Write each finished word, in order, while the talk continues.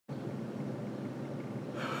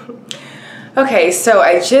Okay, so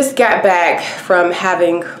I just got back from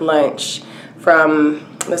having lunch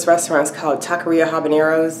from this restaurant called Taqueria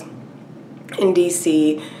Habaneros in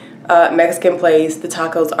DC. Mexican place. The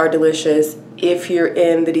tacos are delicious. If you're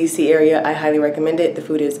in the DC area, I highly recommend it. The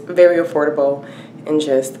food is very affordable and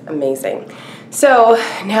just amazing. So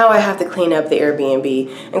now I have to clean up the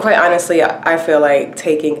Airbnb, and quite honestly, I feel like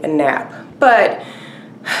taking a nap, but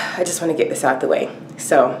I just want to get this out the way.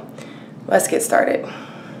 So let's get started.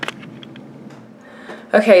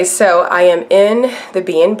 Okay, so I am in the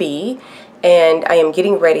B&B and I am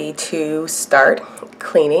getting ready to start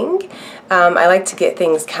cleaning. I like to get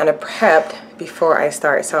things kind of prepped before I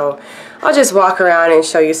start, so I'll just walk around and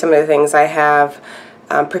show you some of the things I have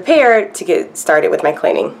prepared to get started with my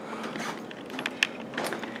cleaning.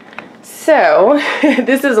 So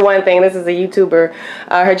this is one thing. This is a YouTuber.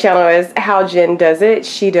 Her channel is How Jen Does It.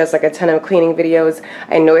 She does like a ton of cleaning videos.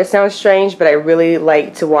 I know it sounds strange, but I really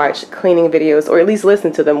like to watch cleaning videos, or at least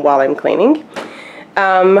listen to them while I'm cleaning.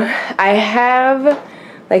 I have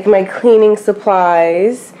like my cleaning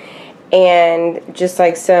supplies and just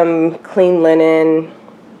like some clean linen.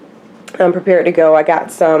 I'm prepared to go. I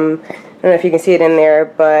got some, I don't know if you can see it in there,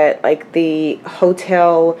 but like the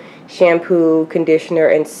hotel shampoo, conditioner,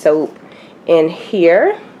 and soap in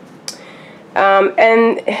here.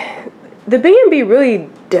 And the B&B really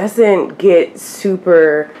doesn't get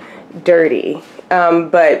super dirty,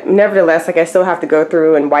 but nevertheless, like, I still have to go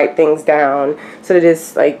through and wipe things down so that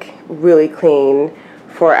it's like really clean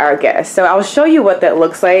for our guests. So I'll show you what that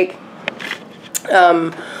looks like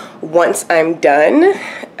once I'm done.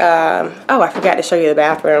 Oh, I forgot to show you the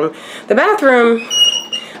bathroom. The bathroom,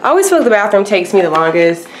 I always feel like the bathroom takes me the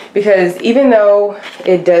longest, because even though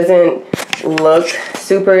it doesn't look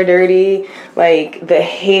super dirty, like the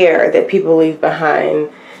hair that people leave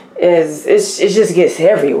behind it just gets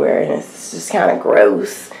everywhere, and it's just kind of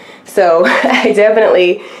gross. So I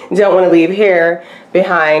definitely don't want to leave hair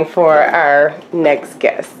behind for our next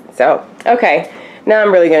guest. So okay, now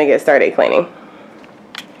I'm really gonna get started cleaning.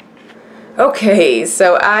 Okay,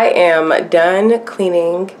 so I am done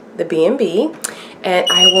cleaning the B&B, and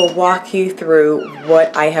I will walk you through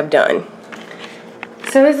what I have done.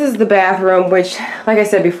 So this is the bathroom, which, like I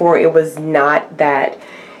said before, it was not that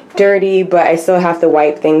dirty, but I still have to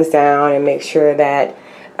wipe things down and make sure that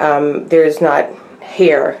there's not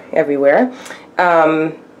hair everywhere.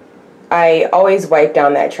 I always wipe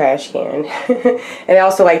down that trash can. And I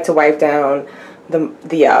also like to wipe down the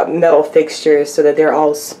metal fixtures so that they're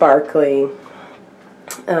all sparkly.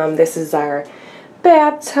 This is our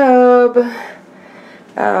bathtub.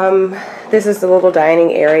 This is the little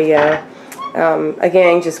dining area.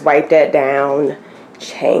 Again, just wipe that down,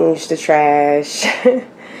 change the trash.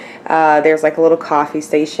 There's like a little coffee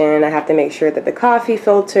station. I have to make sure that the coffee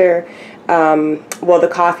filter, well, the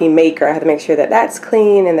coffee maker, I have to make sure that that's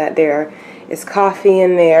clean and that there is coffee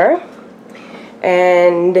in there.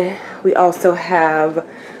 And we also have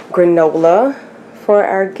granola for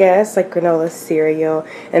our guests, like granola cereal.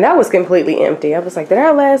 And that was completely empty. I was like, did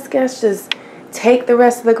our last guest just take the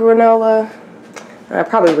rest of the granola?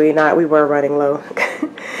 Probably not. We were running low.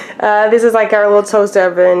 This is like our little toaster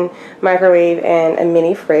oven, microwave, and a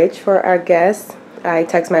mini fridge for our guests. I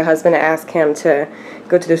text my husband to ask him to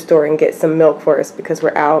go to the store and get some milk for us because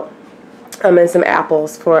we're out. And some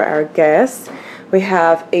apples for our guests. We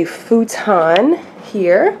have a futon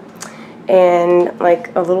here and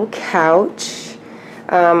like a little couch.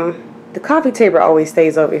 The coffee table always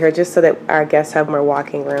stays over here just so that our guests have more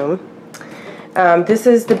walking room. This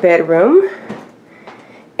is the bedroom,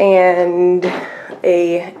 and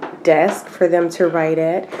a desk for them to write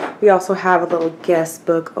at. We also have a little guest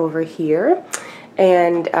book over here,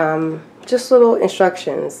 and just little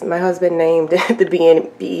instructions. My husband named the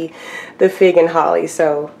B&B the Fig and Holly,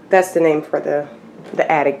 so that's the name for the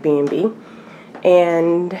attic B&B,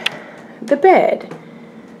 and the bed.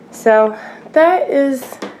 So that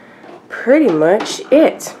is pretty much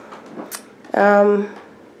it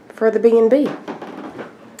for the B&B.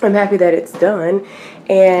 I'm happy that it's done.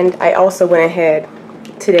 And I also went ahead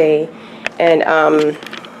today and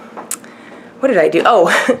what did I do? Oh,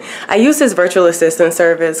 I used this virtual assistant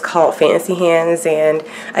service called Fancy Hands, and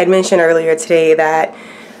I'd mentioned earlier today that,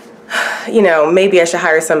 you know, maybe I should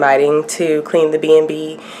hire somebody to clean the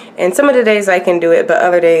B&B. And some of the days I can do it, but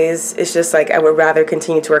other days it's just like I would rather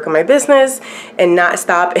continue to work on my business and not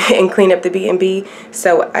stop and clean up the B&B.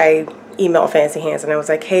 So I emailed Fancy Hands and I was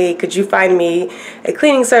like, hey, could you find me a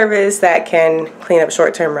cleaning service that can clean up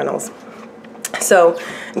short-term rentals? So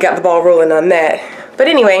got the ball rolling on that. But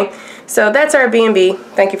anyway, so that's our B&B.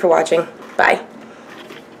 Thank you for watching. Bye.